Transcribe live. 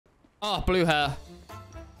Oh, blue hair.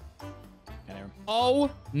 Oh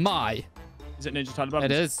my. Is it Ninja Taliban?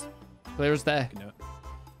 It is. Clear as day.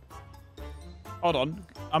 Hold on.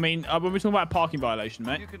 I mean, when we're talking about a parking violation,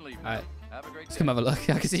 mate. You can leave. All right. Have a great Let's come have a look.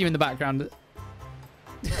 I can see you in the background.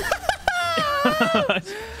 What?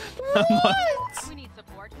 We need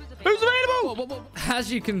support. Who's available? Well,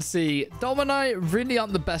 as you can see, Dom and I really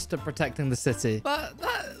aren't the best at protecting the city. But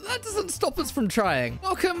that doesn't stop us from trying.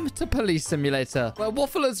 Welcome to Police Simulator, where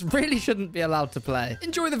wafflers really shouldn't be allowed to play.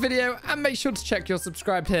 Enjoy the video and make sure to check you're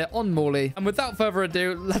subscribed here on Morley. And without further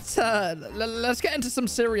ado, let's get into some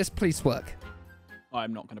serious police work.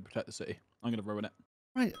 I'm not going to protect the city. I'm going to ruin it.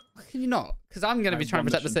 Right, can you not? Because I'm going to be trying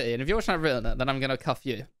to protect the city. And if you're trying to ruin it, then I'm going to cuff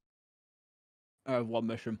you. I have one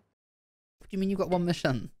mission. What do you mean you've got one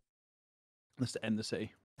mission? That's to end the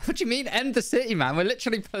city. What do you mean end the city, man? We're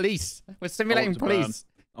literally police. We're simulating police.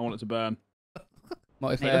 I want it to burn.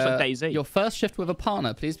 What if, Hey, it looks like Daisy. Your first shift with a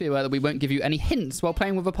partner. Please be aware that we won't give you any hints while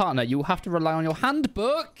playing with a partner. You will have to rely on your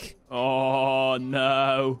handbook. Oh,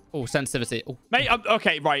 no. Oh, sensitivity. Oh. Mate,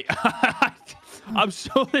 okay, right. I'm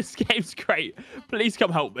sure this game's great. Please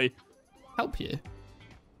come help me. Help you?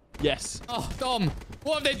 Yes. Oh, Dom.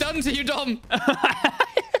 What have they done to you, Dom?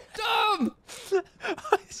 Dom!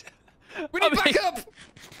 We need backup!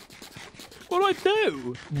 What do I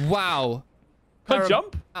do? Wow. Can I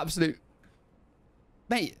jump? Absolute.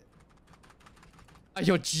 Mate. Oh,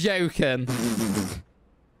 you're joking.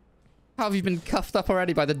 How have you been cuffed up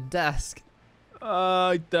already by the desk?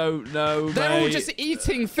 I don't know, They're mate. all just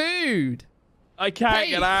eating food. I can't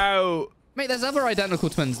get out. Mate, there's other identical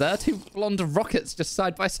twins there. Two blonde rockets just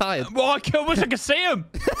side by side. Well, I wish I could see them.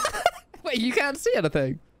 Wait, you can't see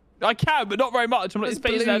anything? I can, but not very much. I'm like There's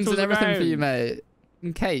spacing out balloons towards and the everything for you, ground. mate.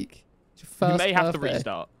 And cake. It's your first You may have to birthday.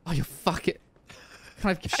 restart. Oh, you fuck it.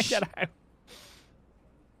 Can I Get out.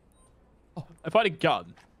 Oh, if I had a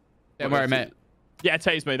gun. Don't worry, mate. Yeah,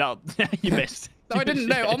 tase me. That you missed. No, I didn't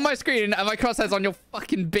know. On my screen, my crosshairs on your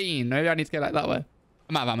fucking bean. Maybe I need to go like that way.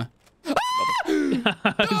 I'm out of ammo.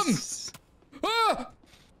 Dumb! Ah!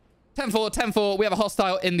 10-4, 10-4. We have a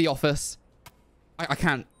hostile in the office. I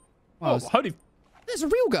can't. Oh, holy. There's a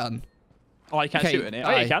real gun. Oh, I can't shoot in it.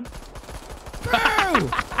 Oh, yeah, you can. No!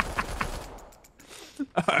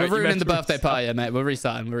 We're ruining the birthday party, mate. We're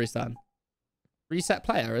restarting. We're restarting. Reset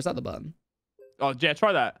player. Is that the button? Oh, yeah,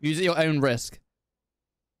 try that. Use at your own risk.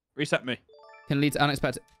 Reset me. Can lead to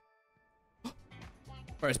unexpected.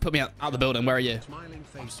 Bros, put me out of the building. Where are you?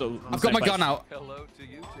 I've got my gun out. Hello to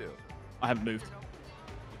you too. I haven't moved.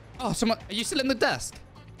 Oh, someone. Are you still in the desk?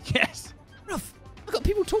 Yes. Ruff, I've got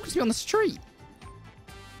people talking to me on the street.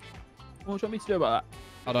 What do you want me to do about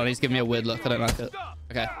Hold on, he's giving me a weird look. I don't like it.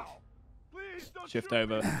 Okay. that? Shift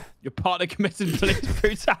over. Your partner committed police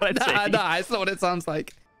brutality. Nah, it's not what it sounds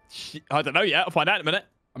like. I don't know yet. I'll find out in a minute.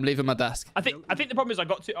 I'm leaving my desk. I think the problem is I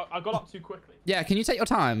got up too quickly. Yeah, can you take your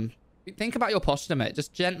time? Think about your posture, mate.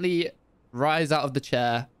 Just gently rise out of the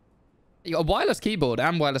chair. You got a wireless keyboard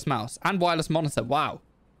and wireless mouse and wireless monitor. Wow.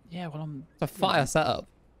 Yeah, well, It's a fire setup.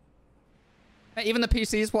 Hey, even the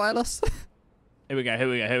PC is wireless. Here we go. Here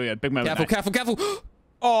we go. Here we go. Big moment. Careful, careful.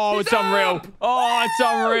 Oh, it's unreal. Oh, it's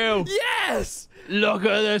unreal. Yes! Look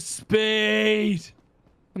at the speed.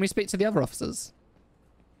 Can we speak to the other officers?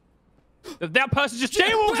 That person just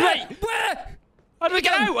jaywalked me. Where? How do we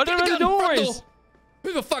get out? I don't know where the door is.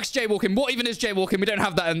 Who the fuck's jaywalking? What even is jaywalking? We don't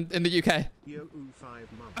have that in the UK.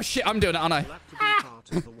 Oh shit, I'm doing it, aren't I?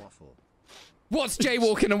 What's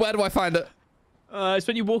jaywalking and where do I find it? It's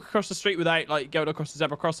when you walk across the street without like going across the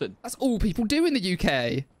zebra crossing. That's all people do in the UK.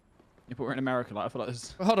 Yeah, but we're in America. Like I feel like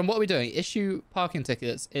this. Well, hold on, what are we doing? Issue parking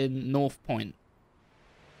tickets in North Point.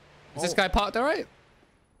 Is this guy parked all right?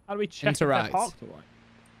 How do we check if they're Interact. parked all right?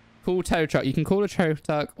 Call tow truck. You can call a tow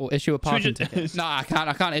truck or issue a parking ticket. Nah,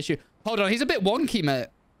 I can't issue. Hold on, he's a bit wonky, mate.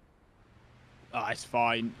 Oh, it's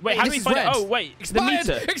fine. Wait, how do we This is find it? red. Oh, wait. Expired!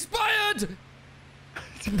 The meter. Expired!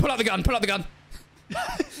 Pull out the gun. Pull out the gun.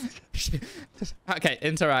 Okay,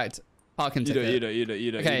 interact. Parking ticket. You do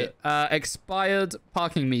it. Okay, expired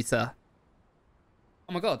parking meter.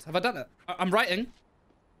 Oh my god, have I done it? I'm writing.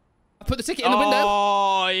 I put the ticket in the window.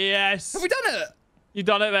 Oh, yes. Have we done it? You've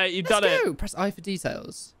done it, mate. You've done Let's go. it. Press I for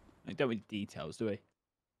details. We don't need details, do we?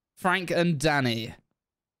 Frank and Danny.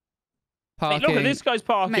 Parking. Hey, look at this guy's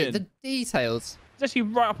parking. Mate, the details. It's actually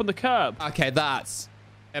right up on the curb. Okay, that's...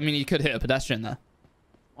 I mean, you could hit a pedestrian there.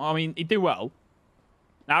 Well, I mean, he'd do well.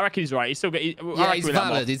 No, I reckon he's right. He's still got... Yeah, he's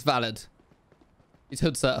valid. He's valid. He's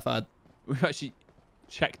hood certified. We've actually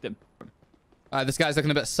checked him. Alright, this guy's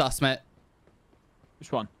looking a bit sus, mate.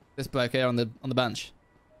 Which one? This bloke here on the bench.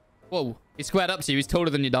 Whoa, he squared up to you. He's taller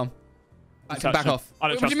than you, Dom. Back off. I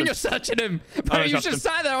don't What trust do you mean him. you're searching him? I Bro, don't you trust just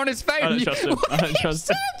him. sat there on his phone. I don't trust him. Why I don't are you trust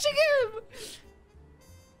him. searching him?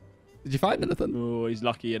 Did you find anything? Oh, he's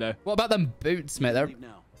lucky, you know. What about them boots, mate? They're Leave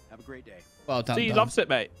now. Have a great day. well done. See, he Dom. loves it,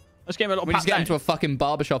 mate. Let's get him a little We just pat get down. into a fucking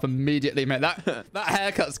barbershop immediately, mate. That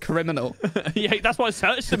haircut's criminal. Yeah, that's why I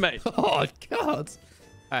searched him, mate. Oh, God.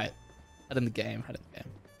 All right. Head in the game. Head in the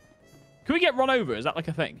game. Can we get run over? Is that like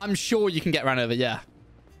a thing? I'm sure you can get ran over, yeah.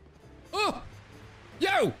 Oh!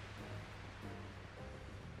 Yo!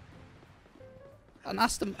 And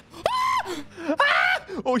Aston.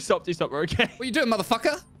 Oh, he stopped. He stopped. We're okay. What are you doing,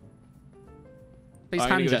 motherfucker? Please I'm hand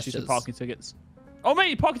gonna go issue some gestures. parking tickets. Oh,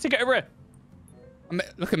 mate, parking ticket over here.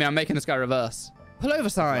 Look at me. I'm making this guy reverse. Pull over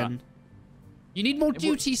sign. You need more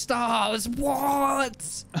duty stars.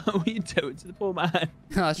 What? What are you doing to the poor man?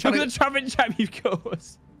 I was Look trying at the traffic jam you've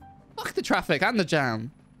caused. Fuck the traffic and the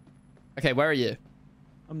jam. Okay, where are you?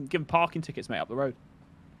 I'm giving parking tickets, mate, up the road.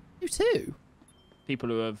 You too? People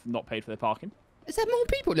who have not paid for their parking. Is there more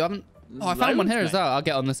people? You haven't... Oh, I found one Loads, here as mate. well. I'll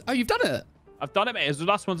get on this. Oh, you've done it. I've done it, mate. The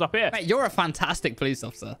last one's up here. Mate, you're a fantastic police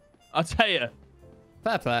officer. I'll tell you.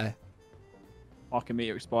 Fair play. Parking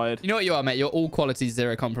meter expired. You know what you are, mate? You're all quality,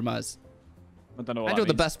 zero compromise. I don't know what And that you're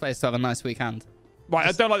the means. best place to have a nice weekend. Right,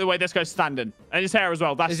 I don't like the way this guy's standing. And his hair as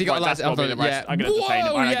well. That's, Has he got right, that's last- got me the rest. yeah. I'm going to detain him.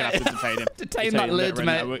 Whoa, I'm going yeah. to have to detain him. Detain that him lid, right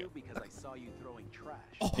mate. now. Because I saw you throwing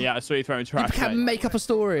trash. Yeah, I saw you throwing You trash, can't mate. make up a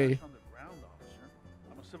story. On the ground, officer.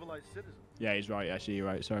 I'm a civilized citizen. Yeah, he's right. Actually, you're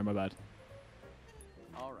right. Sorry, my bad.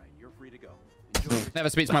 All right, you're free to go. Enjoy your Never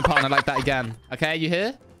speak to my partner like that again. Okay, you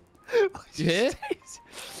hear? You hear?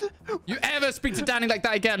 You ever speak to Danny like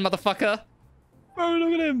that again, motherfucker? Bro,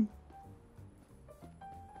 look at him.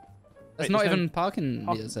 There's Wait, not there's no- even parking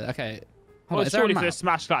meters. Okay. Hold Well, on, is there a surely for map? a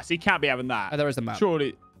smash class, he can't be having that. Oh, there is a map.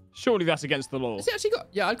 Surely that's against the law. Has he actually got...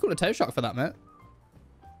 Yeah, I'd call a tow truck for that, mate.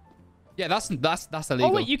 Yeah, that's illegal.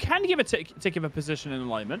 Oh, wait, you can give a ticket of a position in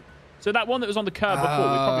alignment. So that one that was on the curb before, we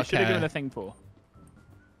probably should have okay. given a thing for.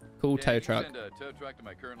 Cool Yeah, tow you can truck. Send a tow truck to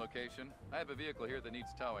my current location. I have a vehicle here that needs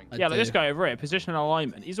towing. I Yeah, like do. this guy over here, position in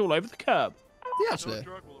alignment. He's all over the curb. Yeah, actually.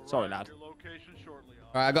 Tow truck will Sorry, arrive lad. at your location shortly, officer.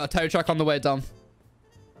 All right, I got a tow truck on the way, Dom.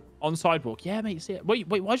 On sidewalk. Yeah, mate, you see it. Wait,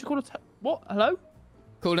 why'd you call it? What? Hello?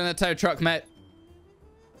 Calling a tow truck, mate.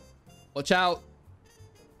 Watch out.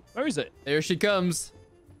 Where is it? Here she comes.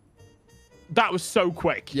 That was so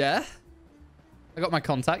quick. Yeah? I got my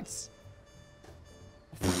contacts.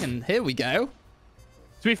 Fucking, here we go.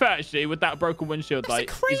 To be fair, actually, with that broken windshield, That's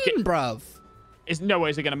like, a crane, bruv. it's no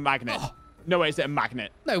way is it going to magnet. Oh. No way is it a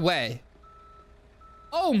magnet. No way.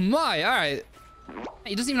 Oh my, all right.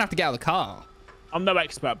 He doesn't even have to get out of the car. I'm no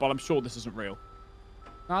expert, but I'm sure this isn't real.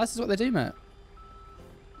 No, this is what they do, mate.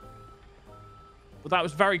 But that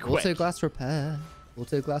was very quick. Auto glass repair.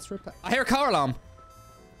 Auto glass repair. I hear a car alarm.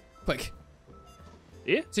 Quick.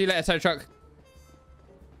 Yeah? See you later, tow truck.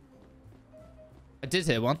 I did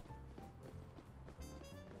hear one.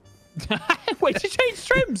 Wait, to change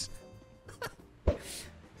trims.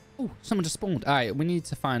 Oh, someone just spawned. All right, we need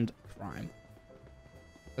to find crime.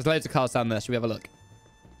 There's loads of cars down there. Should we have a look?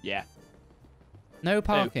 Yeah. No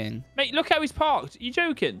parking. Mate, look how he's parked. You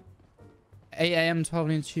joking? 8 a.m. 12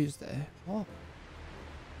 noon Tuesday. What?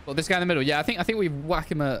 Well, this guy in the middle. Yeah, I think we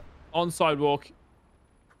whack him at On sidewalk.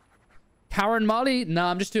 Karen Marley. No,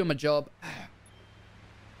 I'm just doing my job.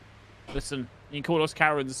 Listen, you can call us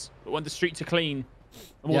Karens, but when the streets are clean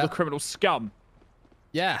and all Yeah. the criminal scum,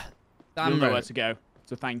 Yeah. you'll Damn know right. where to go.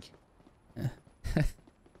 So thank you.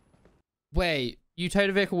 Wait, you towed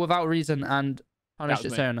a vehicle without reason and punished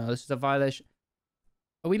was its me. owner. This is a violation.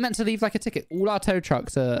 Are we meant to leave like a ticket? All our tow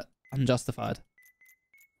trucks are unjustified.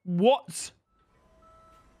 What?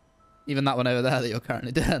 Even that one over there that you're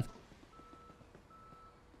currently doing.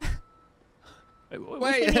 Wait,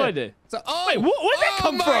 what do I do? So, oh, Wait, where did that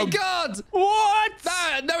come Oh from? my God! What?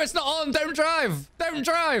 No, it's not on. Don't drive. Don't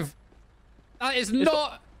drive. That is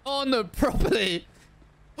not on properly.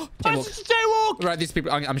 That's just a jaywalk. Right, these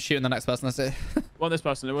people. I'm shooting the next person. I see. One this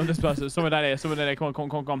person. One this person. Someone down here. Someone down here. Come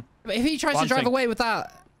on. But if he tries to One drive thing. away with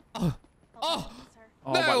that, oh, Oh,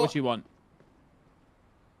 No. right, what do you want?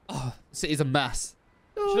 the city's a mess.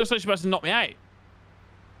 She looks like she's supposed to knock me out.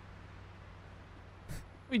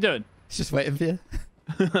 What are you doing? He's just waiting for you.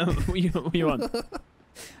 what you want?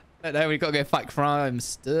 No, we've got to go fight crime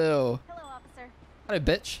still. Hello, officer. Hello,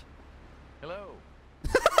 bitch. Hello.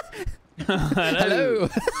 Hello.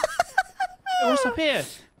 Hey, what's up here?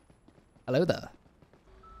 Hello there.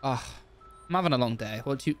 Ah, I'm having a long day.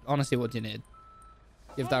 Honestly, what do you need?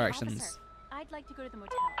 Give Hey, directions. officer. I'd like to go to the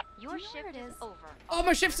motel. Your Do you know shift where it is over. Oh,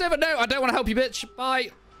 my shift's over. No, I don't want to help you, bitch.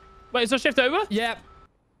 Bye. Wait, is our shift over? Yep.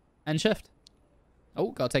 End shift.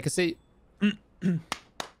 Oh, gotta take a seat. Thank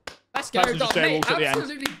Let's go, Person just Dom. Mate, jaywalks at the end.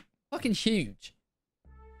 absolutely fucking huge.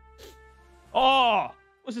 Oh,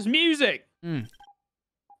 what's this music? Mm.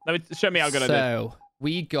 Show me how good I did. So,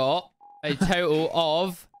 we got a total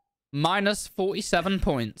of minus 47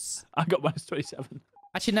 points. I got minus 27.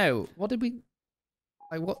 Actually, no. What did we...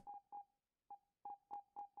 Like, what?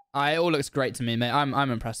 It all looks great to me, mate. I'm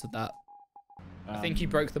impressed with that. I think you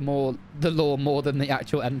broke the law more than the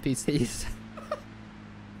actual NPCs.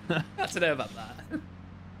 I don't know about that.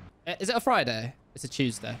 Is it a Friday? It's a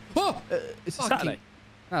Tuesday. Oh! It's a Fucking- Saturday.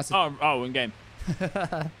 No, it's a... Oh, in game.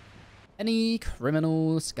 Any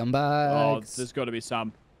criminal Oh, scumbags? there's got to be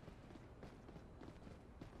some.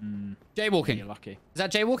 Jaywalking. You're lucky. Is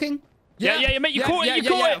that jaywalking? Yeah, mate, you caught it, you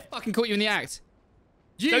caught it. I fucking caught you in the act.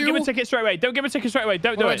 Don't give him a ticket straight away. Don't give him a ticket straight away.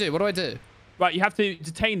 Don't do it. What do I do? Right, you have to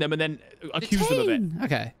detain them and then accuse them of it.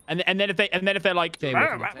 Okay. And then if they're like, Here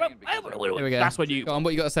we go. that's when you. Go on,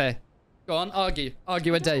 what you got to say? Go on, argue.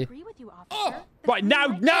 Argue a I day. agree with you, officer. Right, now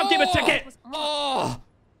give a ticket. Oh!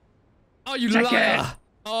 Oh, you Ticket. liar!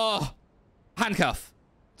 Oh! Handcuff.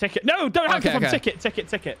 Ticket. No, don't handcuff Okay, him. okay.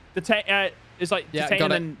 Ticket. It's like Yeah, detain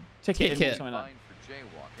got and it. then ticket. Ticket. And something like Fine for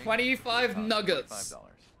jaywalking. 25 nuggets. $25.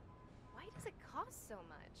 Why does it cost so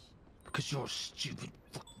much? Because you're stupid.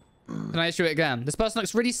 Can I issue it again? This person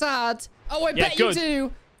looks really sad. Oh, I Yeah, bet good. you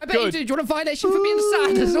do. I bet Good. you do. Do you want a violation for being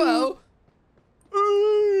sad as well?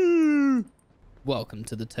 Welcome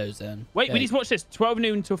to the toe zone. Wait, Okay. we need to watch this. 12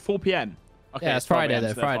 noon to 4 p.m. Okay, Yeah, it's Friday 12 though.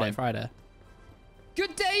 a.m., so they're fine. Friday.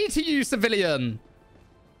 Good day to you, civilian.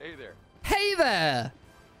 Hey there. Hey there.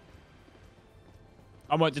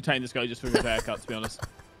 I might detain this guy just for his haircut, to be honest.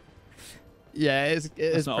 Yeah, it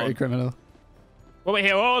is not pretty on. criminal. Well, wait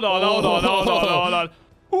here. Hold on.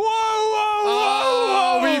 Whoa!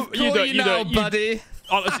 Oh, we've You caught do it, you you do now, it, you- buddy.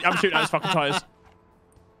 Honestly, I'm shooting at his fucking tires.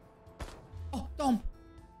 Oh, Dom.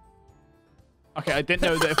 Okay, I didn't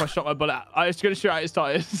know that if I shot my bullet, I was going to shoot at his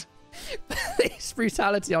tires. Police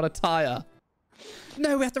brutality on a tire.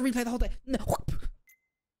 No, we have to replay the whole day. No.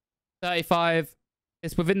 35.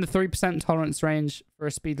 It's within the 3% tolerance range for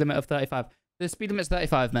a speed limit of 35. The speed limit's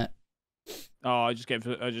 35, mate. Oh, I just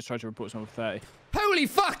tried to report someone for 30. Holy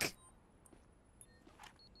fuck!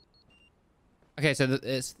 Okay, so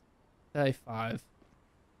it's 35.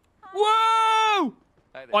 Whoa!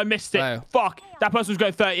 Hi there. I missed it. Wow. Fuck. That person was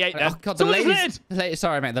going 38 then. Oh, God, the Someone's ladies...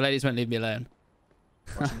 Sorry, mate. The ladies won't leave me alone.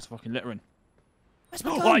 Watching this fucking littering. Where's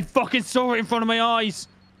my Oh, gun? I fucking saw it in front of my eyes.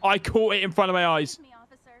 I caught it in front of my eyes. Excuse me,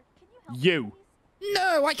 officer. Can you help You. me, please?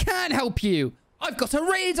 No, I can't help you. I've got a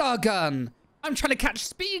radar gun. I'm trying to catch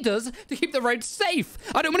speeders to keep the road safe.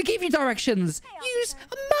 I don't want to give you directions. Hey, Use officer.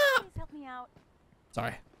 a map. Please help me out.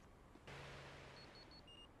 Sorry.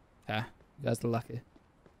 Okay, you guys are lucky.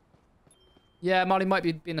 Yeah, Marley might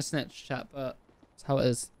be being a snitch, chat, but that's how it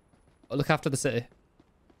is. I'll look after the city.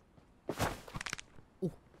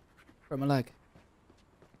 Ooh, broke my leg.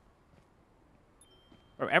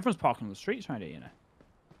 Bro, everyone's parking on the streets around here, you know.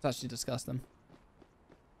 It's actually disgusting.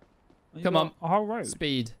 You've Come got on. A whole road.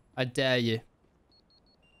 Speed. I dare you. That's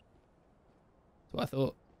what I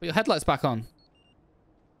thought. Put your headlights back on.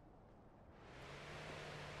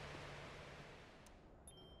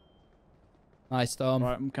 Nice, Dom.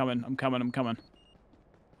 Right, I'm coming.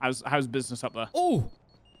 How's business up there? Oh!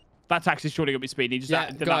 That taxi's surely gonna be speedy. Just Yeah,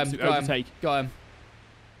 did an got him, absolute got him, overtake. got him.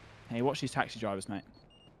 Hey, watch these taxi drivers, mate.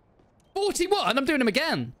 41! I'm doing him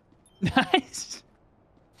again. Nice.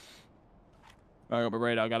 Right, I got my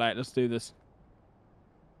radar gun out. Let's do this.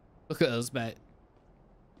 Look at us, mate.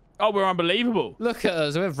 Oh, we're unbelievable. Look at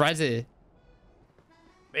us. We're ready.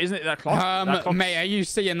 Isn't it that clock? Mate, are you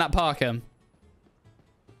seeing that Parkham?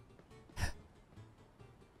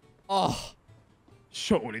 Oh,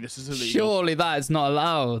 Surely this is illegal. surely that is not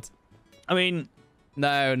allowed. I mean,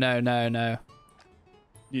 No.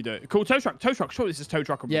 you do it. Cool, tow truck. Surely this is tow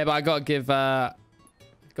truck. Yeah, but I gotta give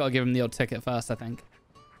him the odd ticket first, I think.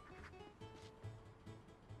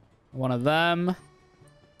 One of them.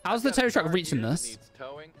 How's the tow truck reaching this?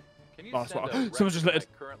 Oh, someone's just littered.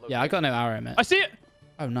 Yeah, I got no arrow, mate. I see it.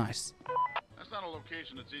 Oh, nice. That's not a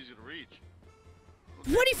location that's easy to reach.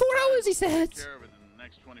 24 hours, he said. Take care of it in the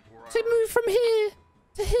next 24 hours. To move from here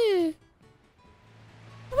to here.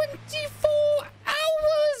 24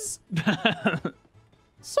 hours.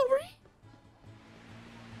 Sorry.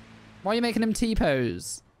 Why are you making him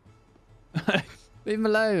T-pose? Leave him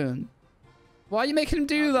alone. Why are you making him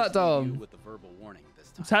do that, Dom? With the verbal warning this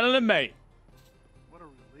time. I'm telling him, mate. What a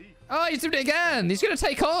relief. Oh, he's doing it again. He's going to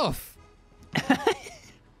take off.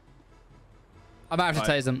 I might have to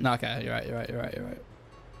tase him. No, okay. You're right.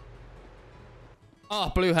 Oh,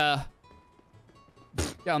 blue hair.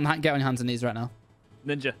 Get on your hands and knees right now.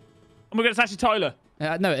 Ninja. Oh my god, it's actually Tyler.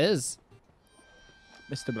 No, it is.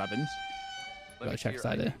 Mr. Blevins. Gotta check his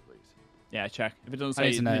your ID. please. Yeah, check. If it doesn't I say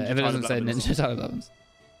need to know. Ninja If it doesn't say Tyler Blevins. Ninja Tyler Blevins.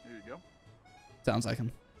 Here you go. Sounds like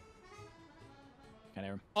him. Can't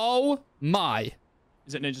hear him. Oh my.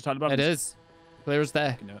 Is it Ninja Tyler Blevins? It is. Clear as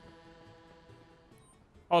day. Can do it.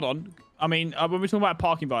 Hold on. I mean, when we're talking about a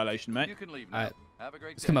parking violation, mate. You can leave now. Alright. Have a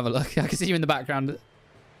great Let's day. come have a look. I can see you in the background.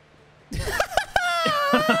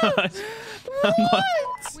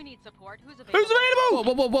 We need support. Who's available?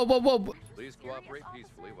 Who's available? Whoa. Please cooperate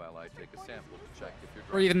peacefully while I take a sample to check if you're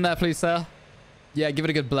Breathe in there, please, sir. Yeah, give it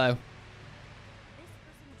a good blow. This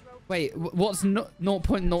person drove. Wait, what's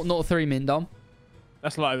 0.003 mean, Dom?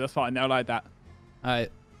 That's low. That's fine. They'll like that. All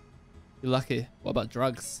right. You're lucky. What about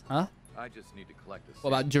drugs? Huh? I just need to collect a What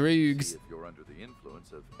about sample to drugs? see if you're under the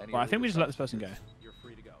influence of any Well, I of think we the just let this person go. You're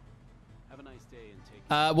free to go. Have a nice day and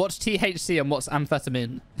take What's THC and what's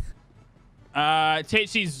amphetamine?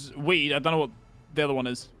 THC's weed. I don't know what the other one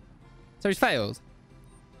is. So he's failed.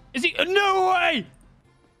 Is he? No way!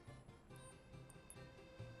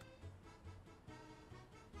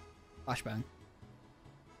 Flashbang.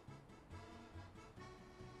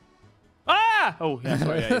 Ah! Oh, yeah.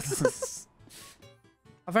 Sorry, yeah.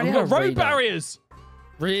 I've We've only got had a road radar. barriers.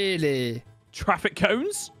 Really? Traffic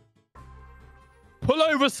cones. Pull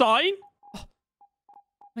over sign. I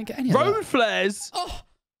didn't get any of Road that. flares. Oh,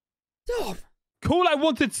 Dom. Call out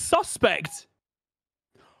wanted suspect.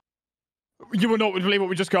 You will not believe what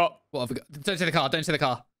we just got. What have we got? Don't say the car. Don't say the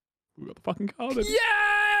car. We got the fucking car. Then.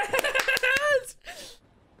 Yes!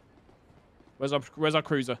 Where's our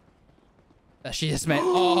cruiser? There she is, mate.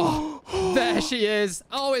 Oh, there she is.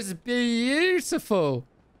 Oh, it's beautiful.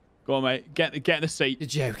 Go on, mate. Get in the seat. You're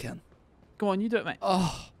joking. Go on, you do it, mate.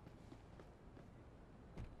 Oh.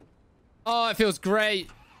 Oh, it feels great.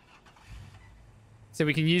 So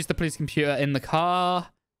we can use the police computer in the car.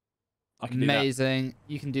 I can do that. Amazing.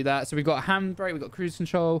 You can do that. So we've got handbrake, we've got cruise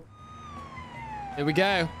control. Here we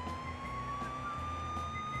go.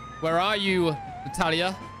 Where are you,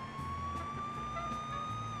 Natalia?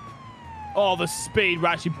 Oh, the speed. We're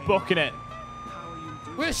actually booking it.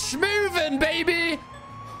 We're schmoovin', baby!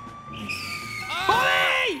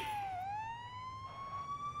 Molly!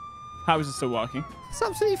 How is it still working? It's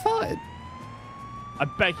absolutely fine. I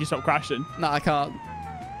beg you stop crashing. No, I can't.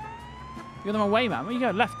 You're the wrong way, man. Where you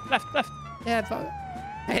go? Left. Yeah, but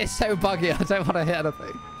it's so buggy. I don't want to hit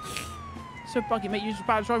anything. So buggy, mate. You're just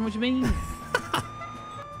bad driving. What do you mean? It's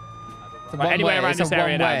a Right, anyway, one-way. around It's this a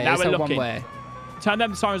area now. one-way. Now It's we're a looking. one-way. Turn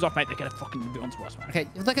them sirens off, mate. They're gonna fucking be onto us, man. Okay,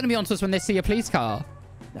 they're going to be onto us when they see a police car.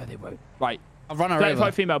 No, they won't. Right. I'll run her over.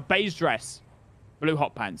 35 female, beige dress, blue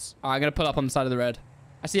hot pants. I'm going to pull up on the side of the road.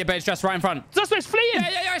 I see a beige dress right in front. Suspect's fleeing.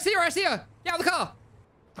 Yeah, I see her. Get out of the car.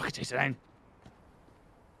 Fucking chase it down.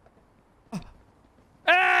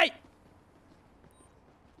 Hey!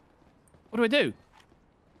 What do I do?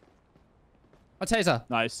 I'll taser.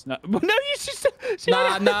 Nice. No, no, you just.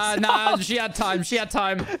 Nah. She had time. She's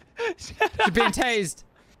being tased.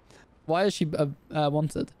 Why is she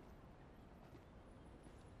wanted?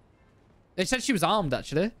 They said she was armed,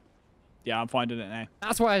 actually. Yeah, I'm finding it now.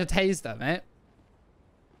 That's why I tased her, mate.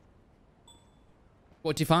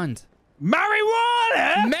 What'd you find?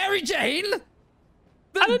 Marijuana! Mary Jane? And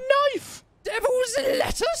a knife! Devil's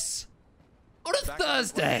lettuce? On a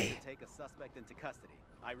Thursday. Take a suspect into custody.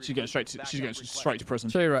 I She's going straight to prison.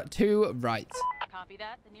 Two right. Copy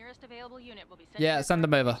that. The nearest available unit will be sent. Yeah, send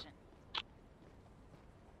them over.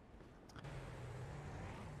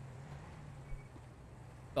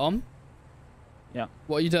 Dom? Yeah.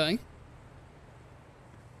 What are you doing?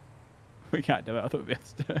 We can't do it. I thought we had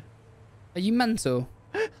to do it. Are you mental?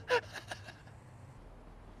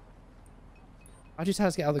 How'd you tell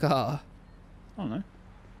us to get out of the car? I don't know.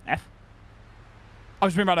 F. I'm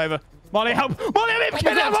just being run over. Molly, help! Molly, I'm being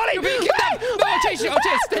kidnapped, Molly! You're being kidnapped! No, I'll chase you.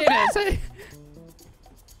 Stay in it. Stay.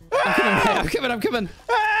 I'm coming.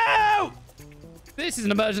 Help! This is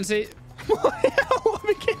an emergency. Molly, help! I'm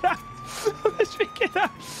being kidnapped. I'm just being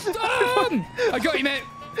kidnapped. Dom! I got you, mate.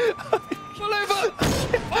 Pull over.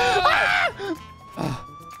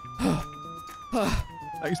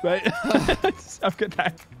 Thanks, mate. Have a good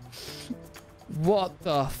day. What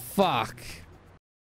the fuck?